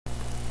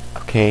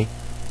Okay,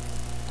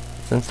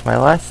 since my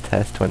last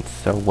test went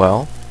so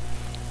well,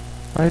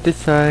 I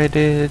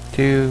decided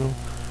to,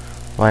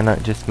 why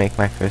not just make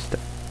my first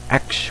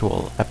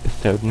actual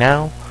episode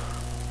now?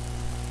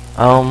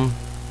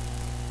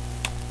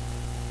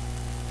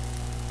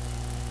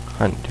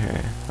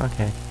 Hunter,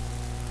 okay.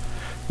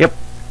 Yep.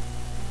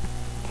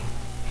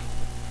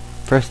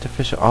 First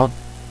official,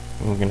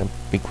 we're gonna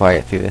be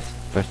quiet through this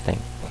first thing.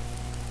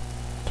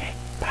 Okay,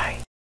 bye.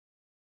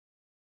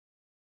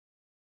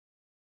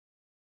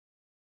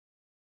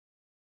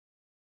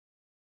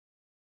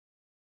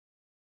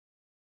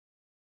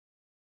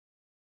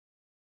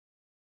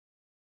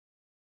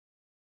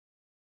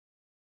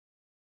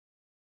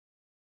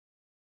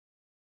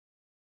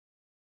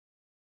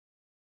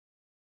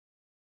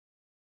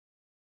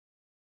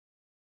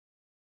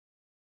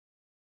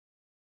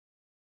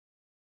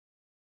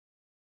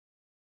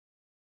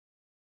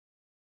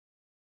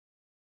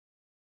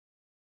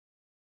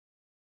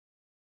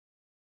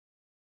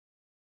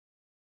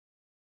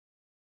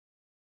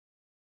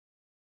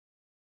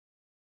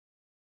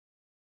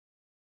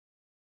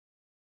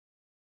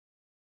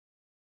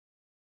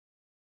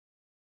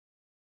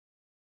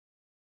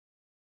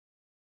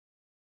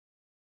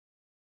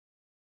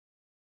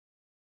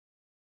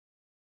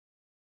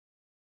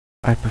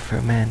 I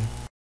prefer men.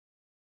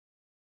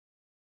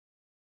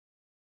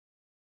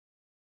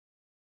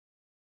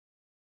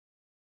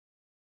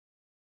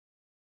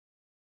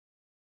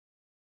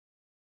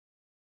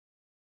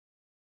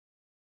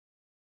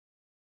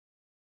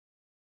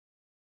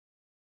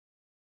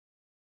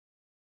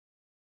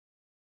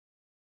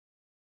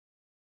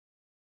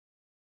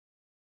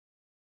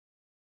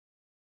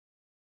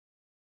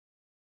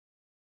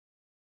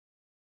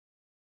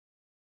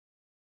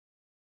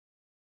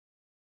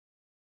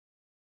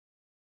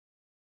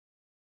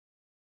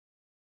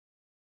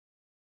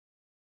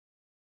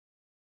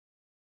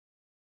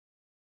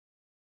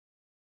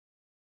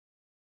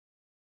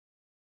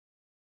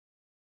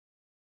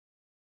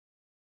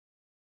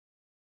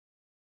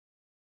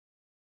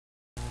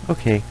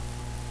 Okay.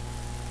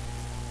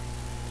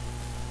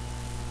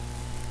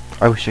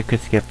 I wish I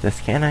could skip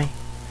this, can I?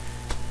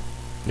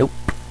 Nope.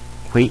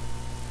 Wait.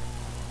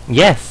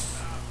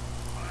 Yes!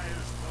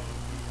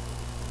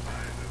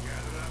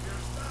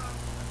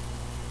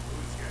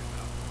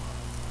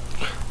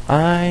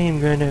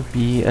 I'm gonna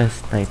be a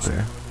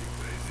sniper.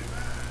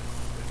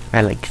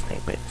 I like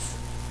snipers.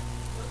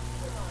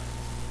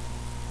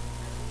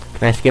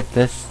 Can I skip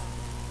this?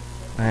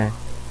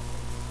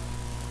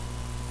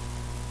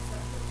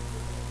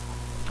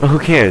 Oh, who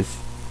cares?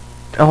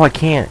 Oh, I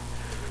can't.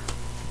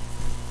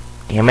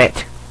 Damn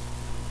it.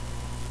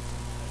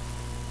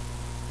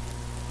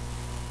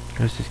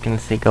 I was just gonna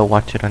say go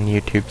watch it on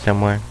YouTube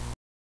somewhere.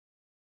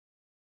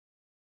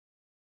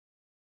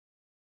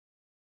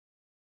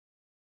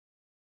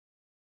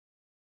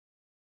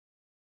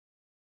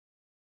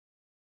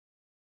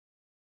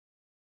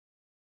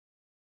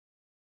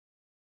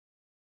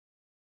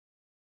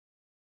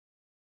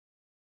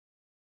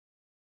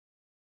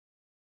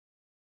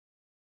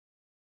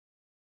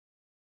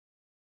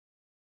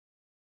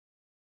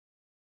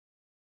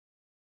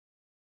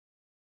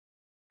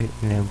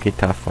 Now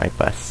get off my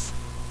bus.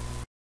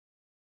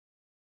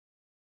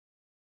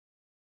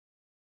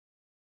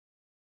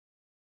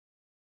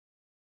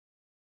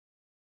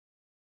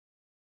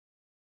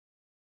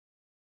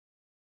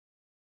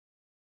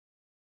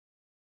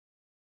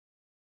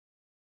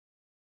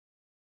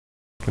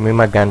 Give me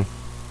my gun.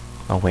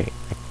 Oh wait.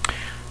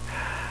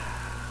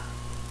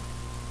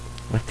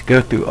 Let's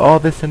go through all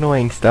this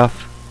annoying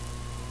stuff.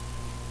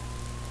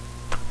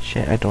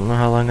 Shit, I don't know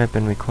how long I've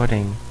been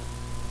recording.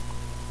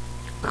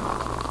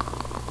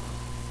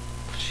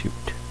 Shoot.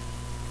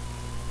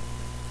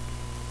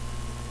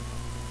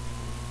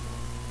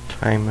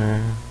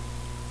 Timer.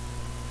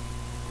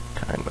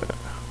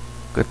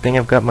 Good thing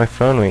I've got my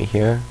phone right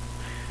here.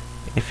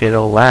 If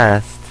it'll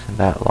last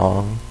that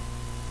long.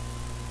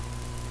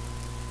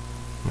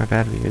 My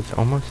battery is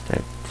almost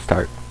at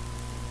start.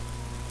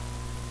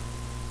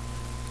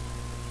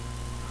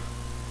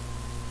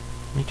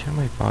 Let me turn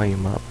my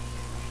volume up.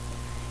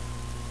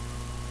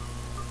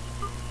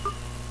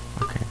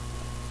 Okay.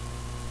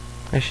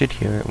 I should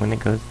hear it when it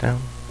goes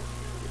down.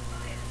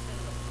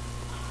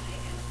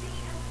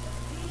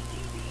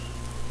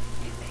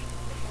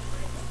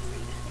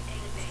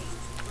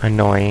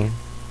 Annoying.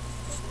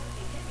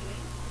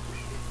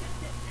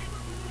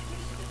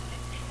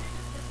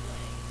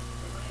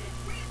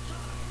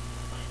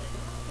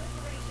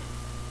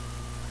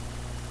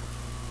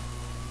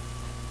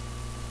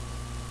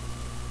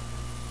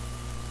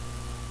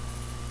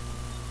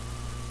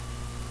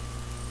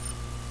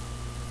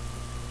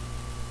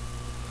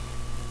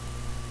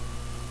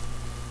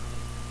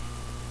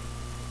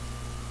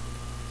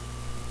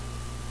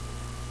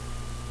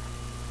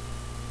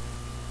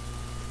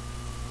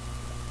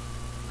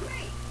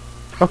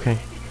 Okay,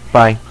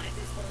 bye.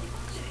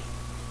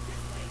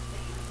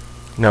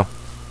 No.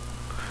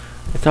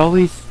 It's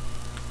always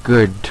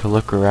good to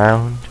look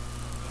around.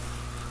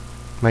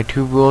 My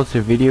 2 rules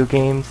of video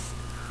games: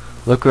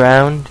 Look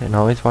around and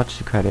always watch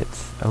the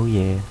credits. Oh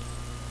yeah.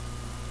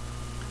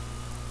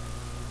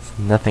 It's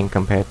nothing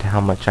compared to how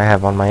much I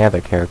have on my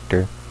other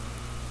character.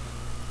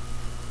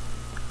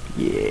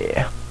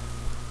 Yeah.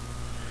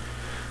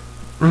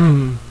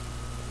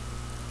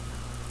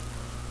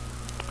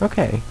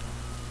 Okay.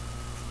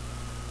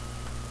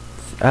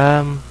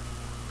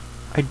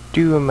 I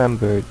do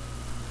remember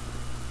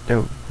there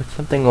was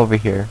something over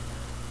here.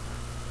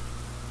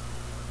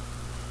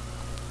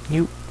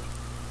 You.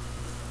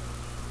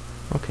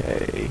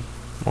 Okay.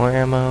 More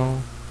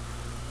ammo.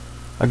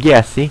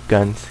 Yeah, see?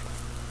 Guns.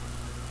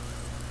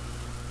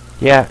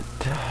 Yeah,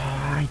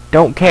 I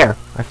don't care.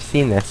 I've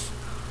seen this.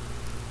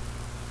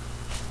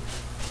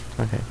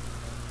 Okay.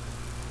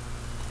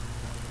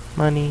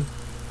 Money.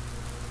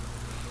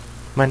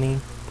 Money.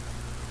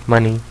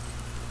 Money.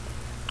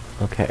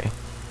 Okay.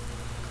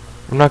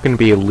 I'm not gonna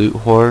be a loot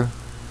whore.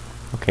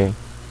 Okay.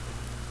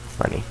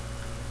 Money.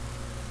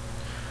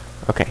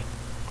 Okay.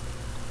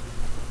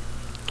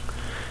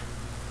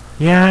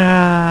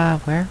 Yeah,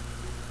 where?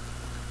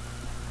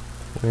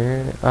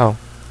 Where? Oh.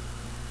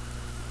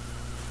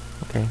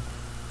 Okay.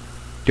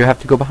 Do I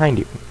have to go behind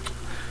you?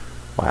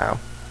 Wow.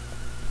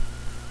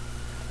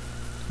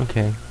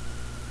 Okay.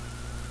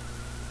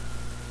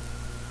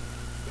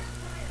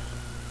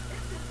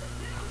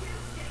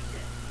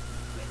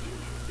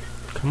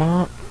 Come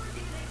on.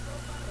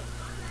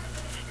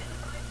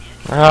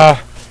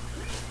 Ah.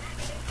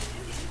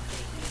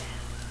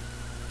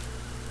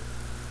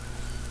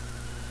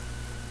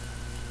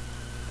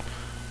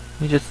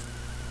 You just...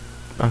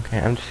 Okay,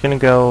 I'm just gonna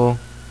go...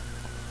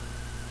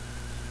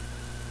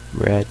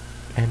 red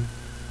and...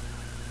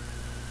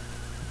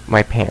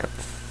 my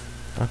pants.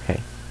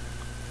 Okay.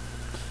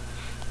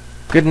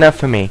 Good enough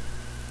for me.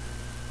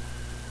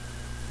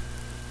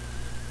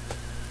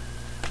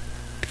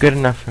 Good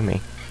enough for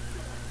me.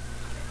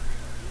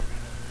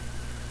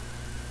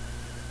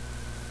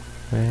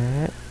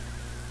 Where?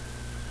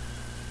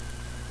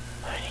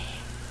 Money.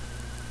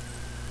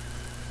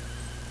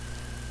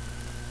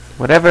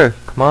 Whatever.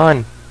 Come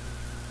on.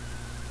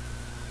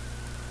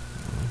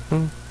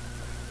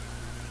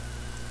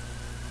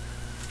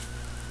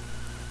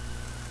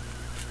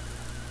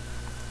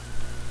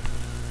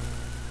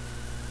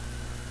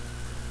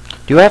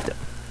 Do I have to...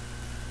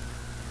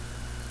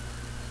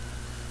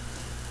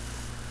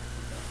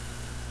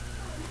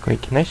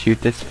 Wait, can I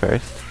shoot this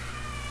first?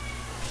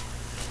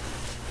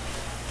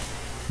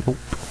 Nope.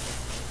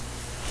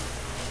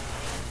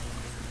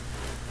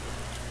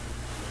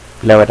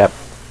 Blow it up.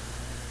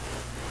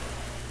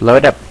 Blow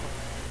it up.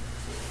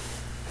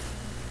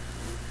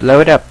 Blow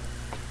it up.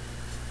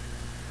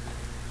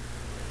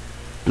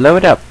 Blow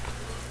it up.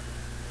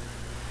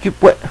 You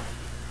what?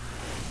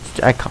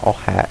 I call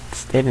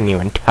hats. They didn't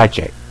even touch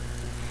it.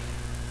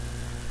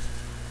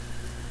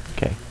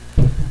 Okay.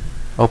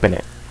 Open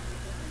it.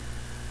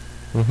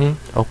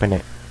 Open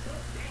it.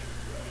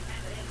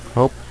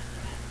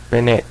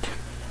 Open it.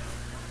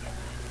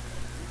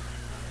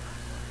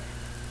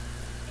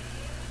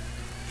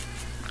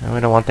 Oh, I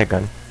don't want that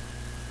gun.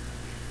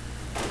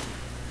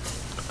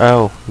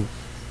 Oh.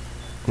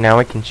 Now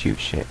I can shoot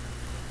shit.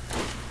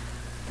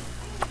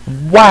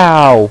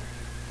 Wow!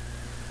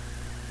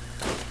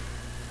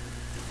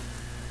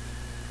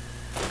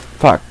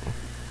 Fuck.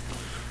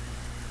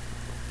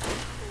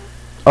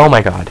 Oh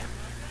my god.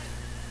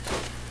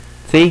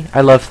 See?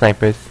 I love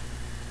snipers.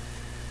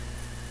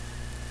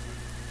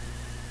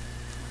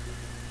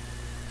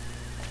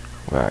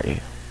 Where are you?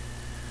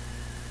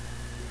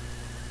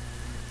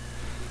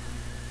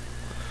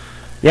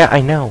 Yeah,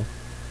 I know.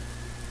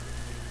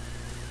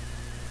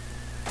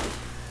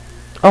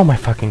 Oh my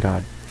fucking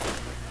god.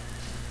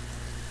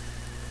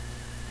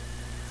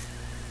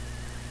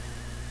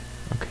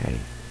 Okay.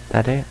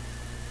 That it?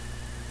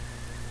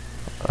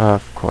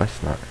 Of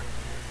course not.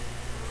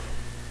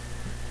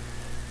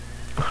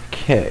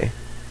 Okay.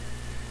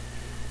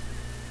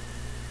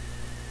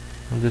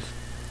 I'm just...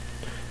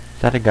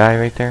 Is that a guy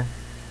right there?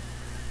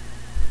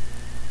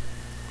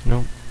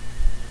 Nope.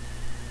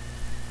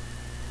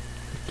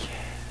 Okay.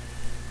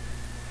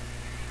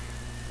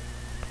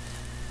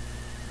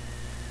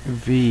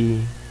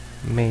 V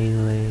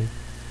melee.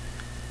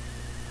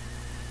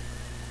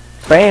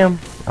 Bam!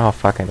 Oh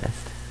fuck, I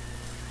missed.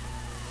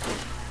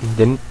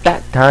 Didn't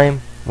that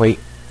time? Wait.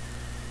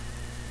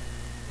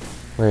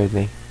 Where is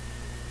he?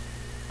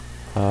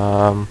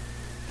 Where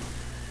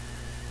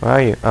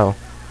are you? Oh.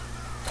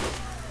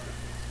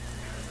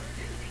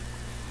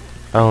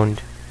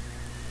 Owned.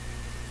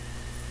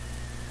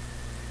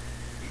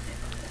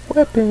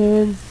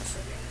 Weapons!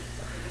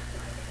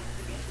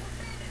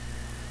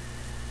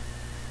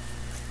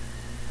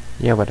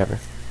 Yeah, whatever.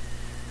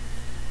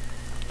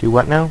 Do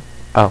what now?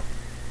 Oh.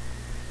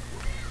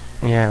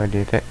 Yeah, I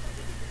did it.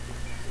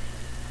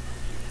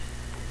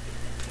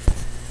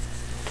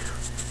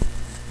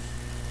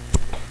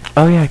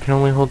 Oh yeah, I can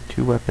only hold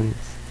 2 weapons.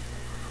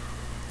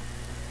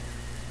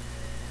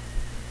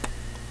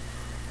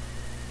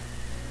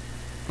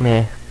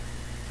 Meh.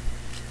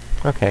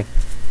 Okay.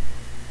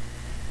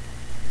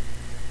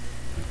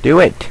 Do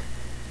it!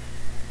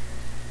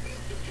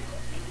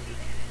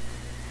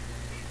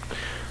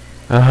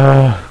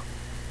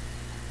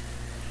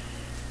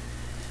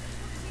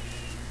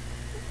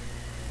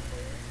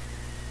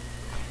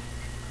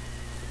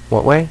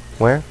 What way?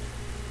 Where?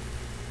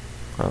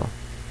 Oh.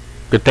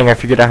 Good thing I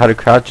figured out how to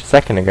crouch a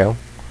second ago.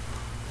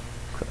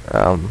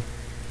 There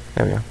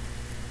we go.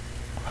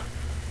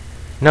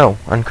 No,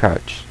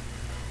 uncrouch.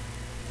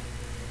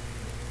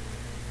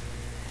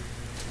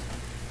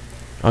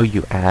 Oh,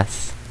 you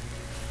ass.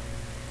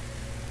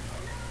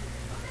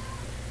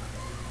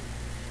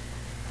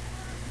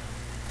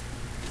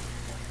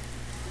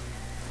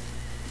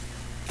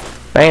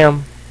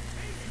 Bam!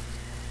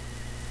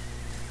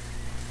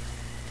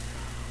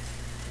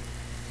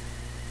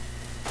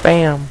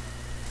 Bam!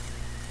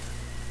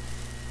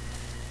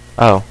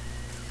 Oh.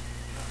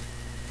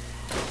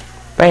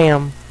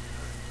 Bam!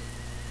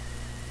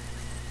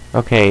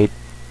 Okay.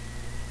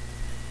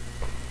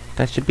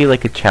 That should be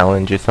like a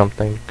challenge or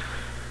something.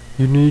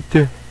 You need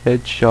to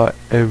headshot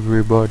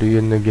everybody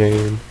in the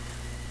game.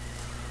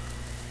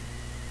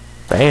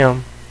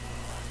 Bam!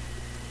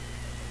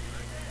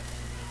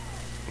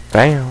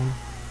 Bam!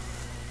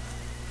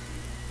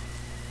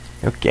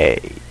 Okay,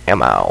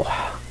 ammo.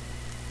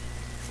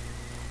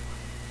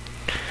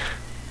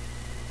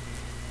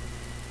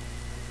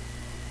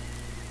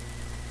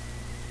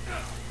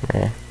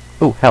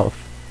 Ooh, health.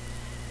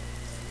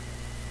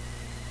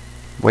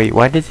 Wait,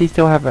 why does he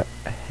still have a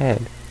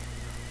head?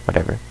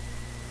 Whatever.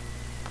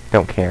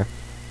 Don't care.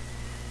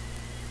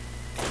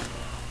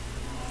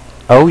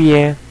 Oh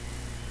yeah.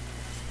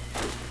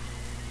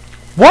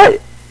 What?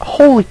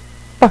 Holy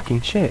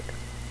fucking shit.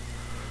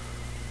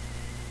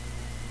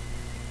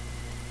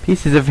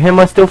 Pieces of him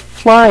are still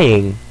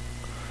flying.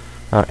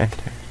 Oh,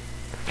 enter.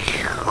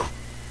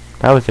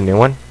 That was a new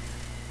one.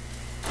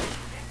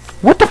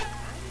 What the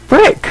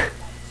frick?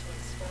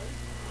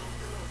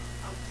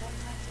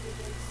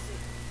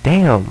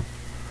 Damn.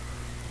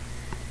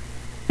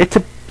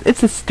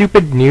 It's a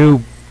stupid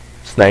new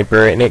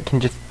sniper and it can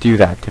just do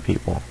that to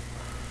people.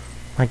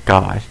 My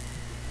gosh.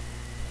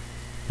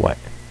 What?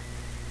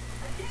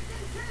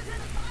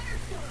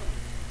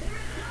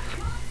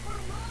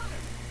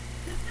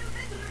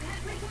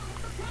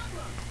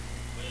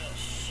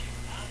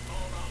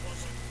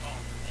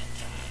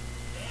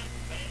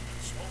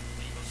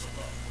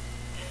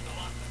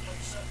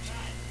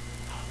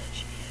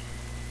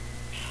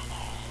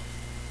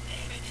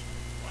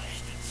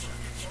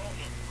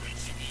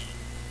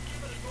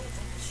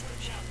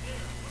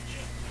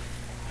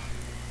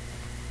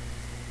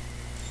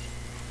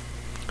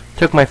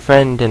 Took my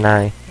friend and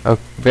I a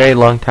very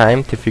long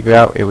time to figure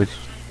out it was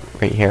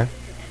right here.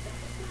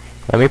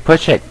 Let me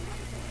push it.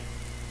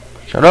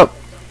 Shut up.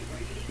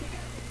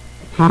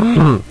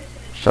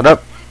 Shut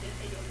up.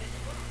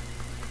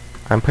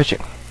 I'm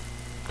pushing.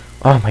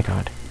 Oh my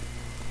god.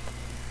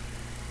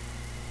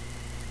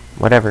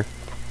 Whatever.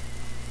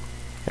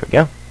 There we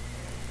go.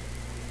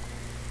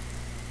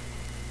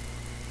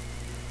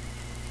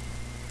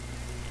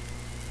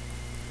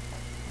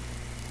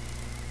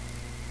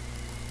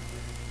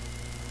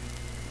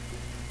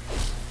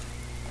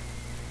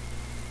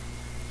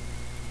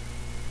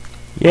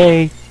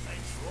 Yay!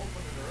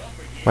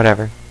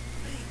 Whatever.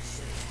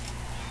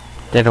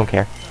 They don't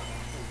care.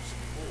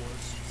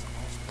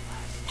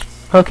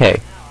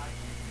 Okay.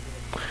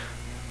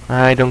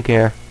 I don't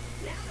care.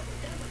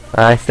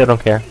 I still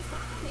don't care.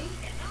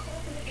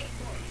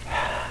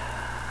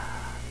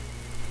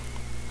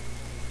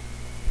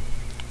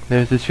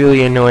 There's this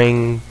really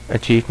annoying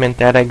achievement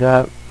that I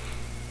got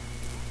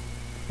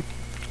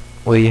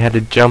where you had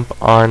to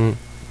jump on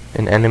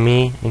an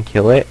enemy and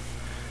kill it.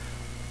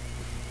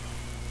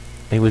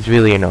 It was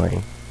really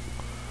annoying.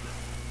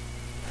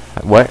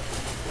 What?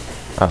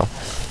 Oh.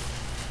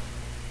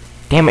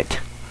 Damn it!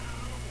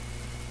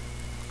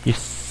 You're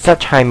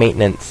such high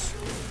maintenance.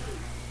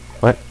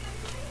 What?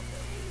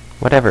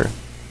 Whatever.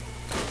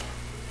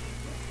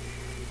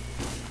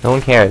 No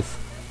one cares.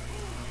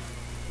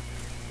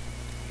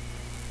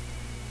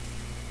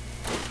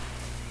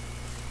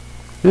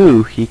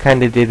 Ooh, he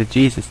kinda did a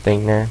Jesus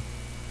thing there.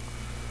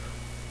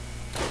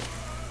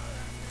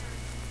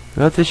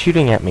 Who else is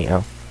shooting at me?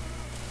 Oh.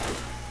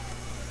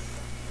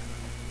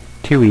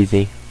 Too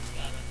easy.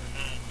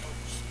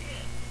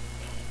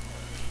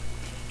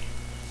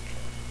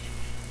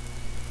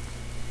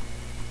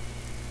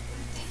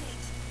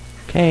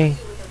 Okay.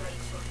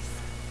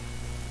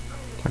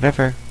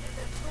 Whatever.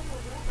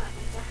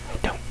 I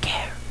don't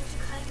care.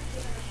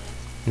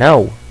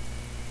 No.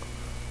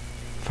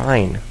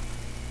 Fine.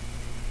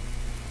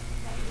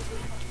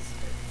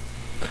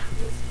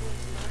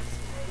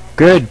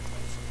 Good.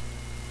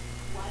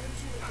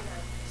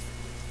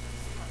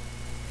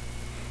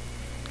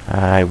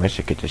 I wish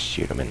I could just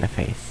shoot him in the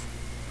face.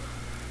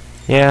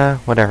 Yeah,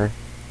 whatever.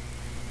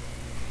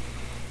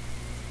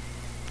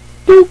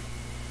 Boop.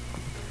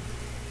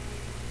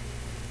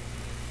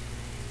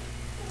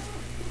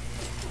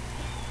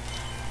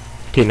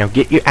 Okay, now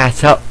get your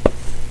ass up.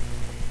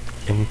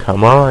 And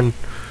come on.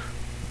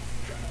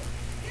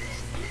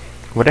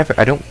 Whatever,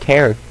 I don't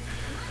care.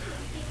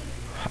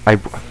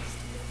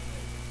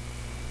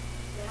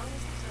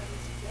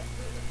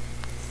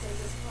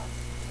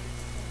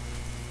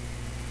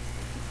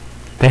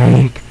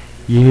 Thank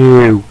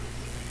you.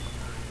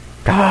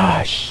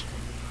 Gosh.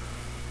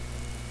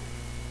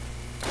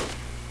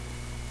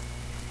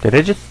 Did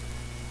I just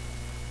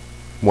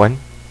one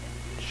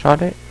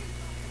shot it?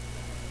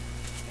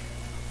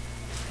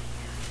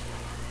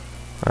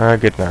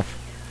 Good enough.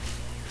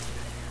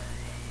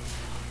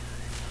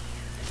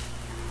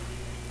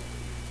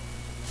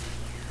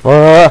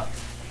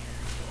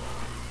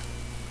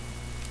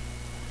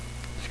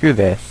 Screw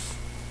this.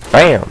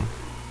 Bam!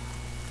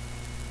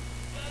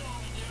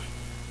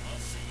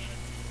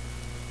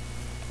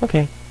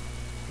 Okay.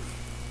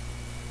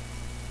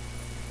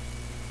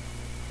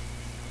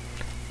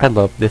 I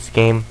love this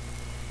game.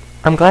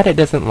 I'm glad it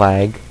doesn't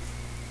lag.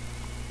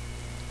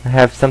 I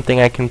have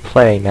something I can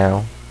play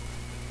now.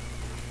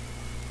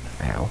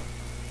 Ow.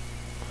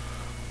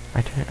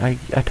 I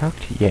talk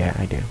to you? Yeah,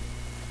 I do.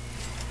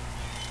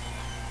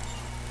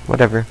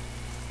 Whatever.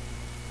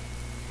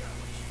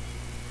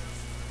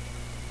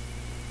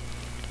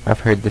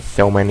 I've heard this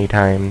so many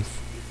times.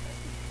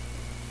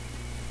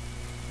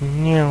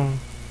 No.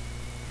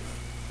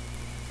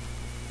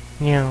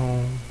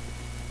 No.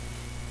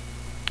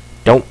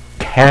 Don't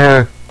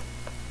care.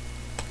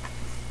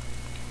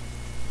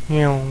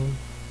 No.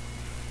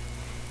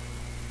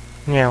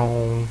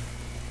 No.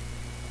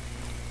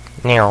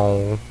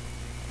 No.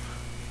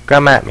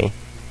 Come at me.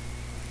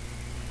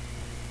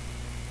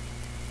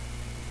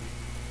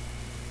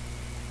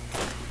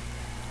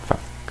 Fuck.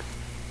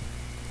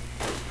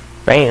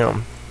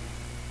 Bam.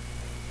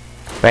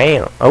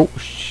 Bam. Oh,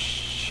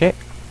 shit.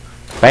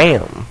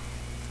 Bam.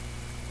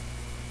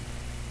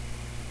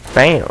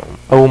 Bam.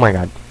 Oh my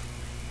god.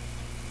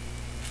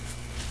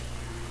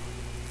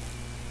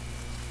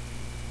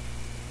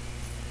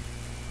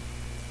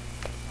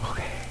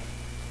 Okay.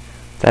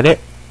 Is that it?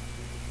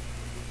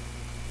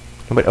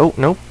 But oh,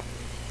 nope.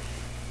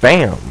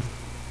 Bam.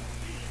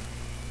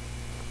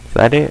 Is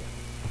that it?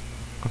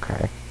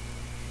 Okay.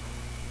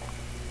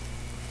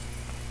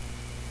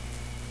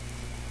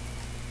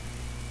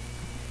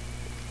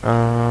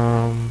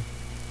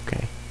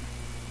 Okay.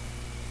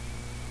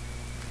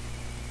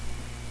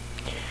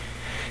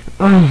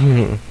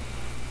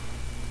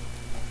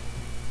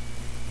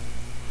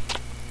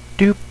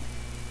 Doop.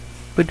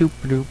 Ba-doop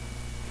ba-doop.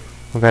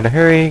 We gotta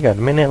hurry, got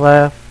a minute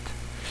left.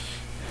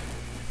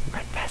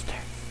 Run faster.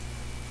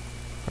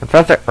 Run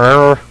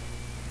faster.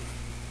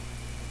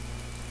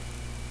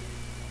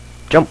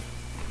 Jump.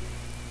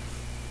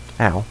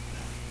 Ow.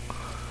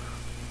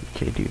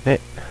 Okay, do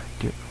that.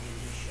 Do.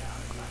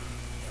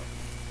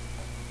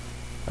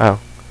 Oh,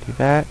 do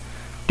that.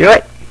 Do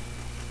it!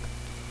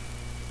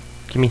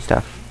 Give me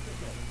stuff.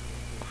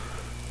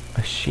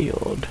 A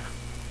shield.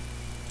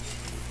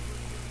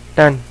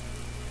 Done.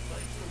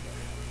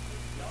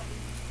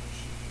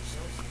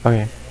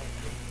 Okay.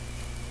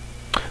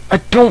 I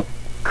don't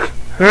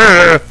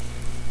care.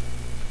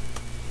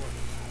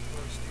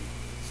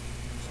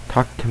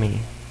 Talk to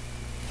me.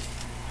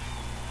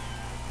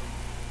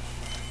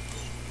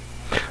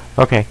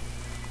 Okay.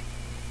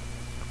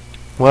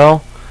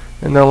 Well,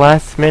 in the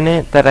last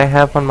minute that I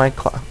have on my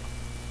clock.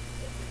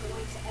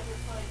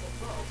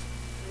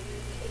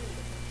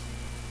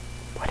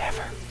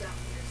 Whatever.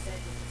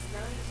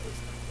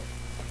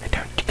 I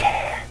don't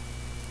care.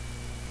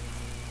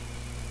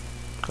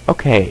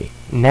 Okay.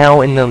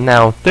 Now in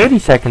the 30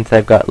 seconds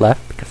I've got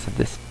left because of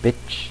this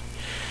bitch.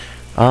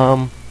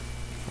 I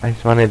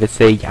just wanted to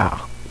say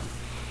yeah.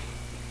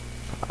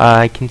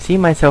 I can see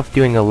myself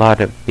doing a lot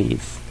of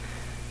these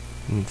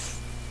and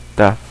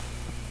stuff.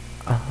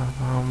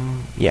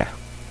 Yeah.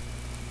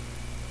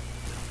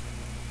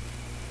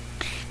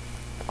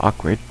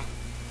 Awkward.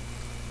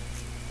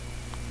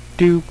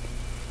 Doop.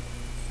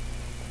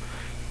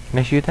 Can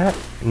I shoot that?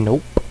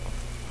 Nope.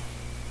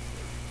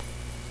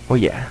 Oh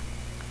yeah.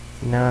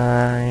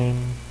 9.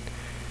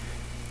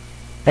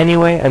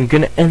 Anyway, I'm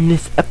gonna end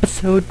this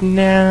episode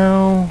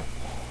now.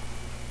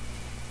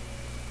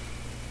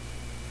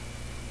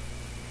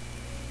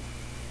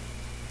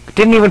 It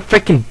didn't even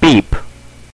freaking beep.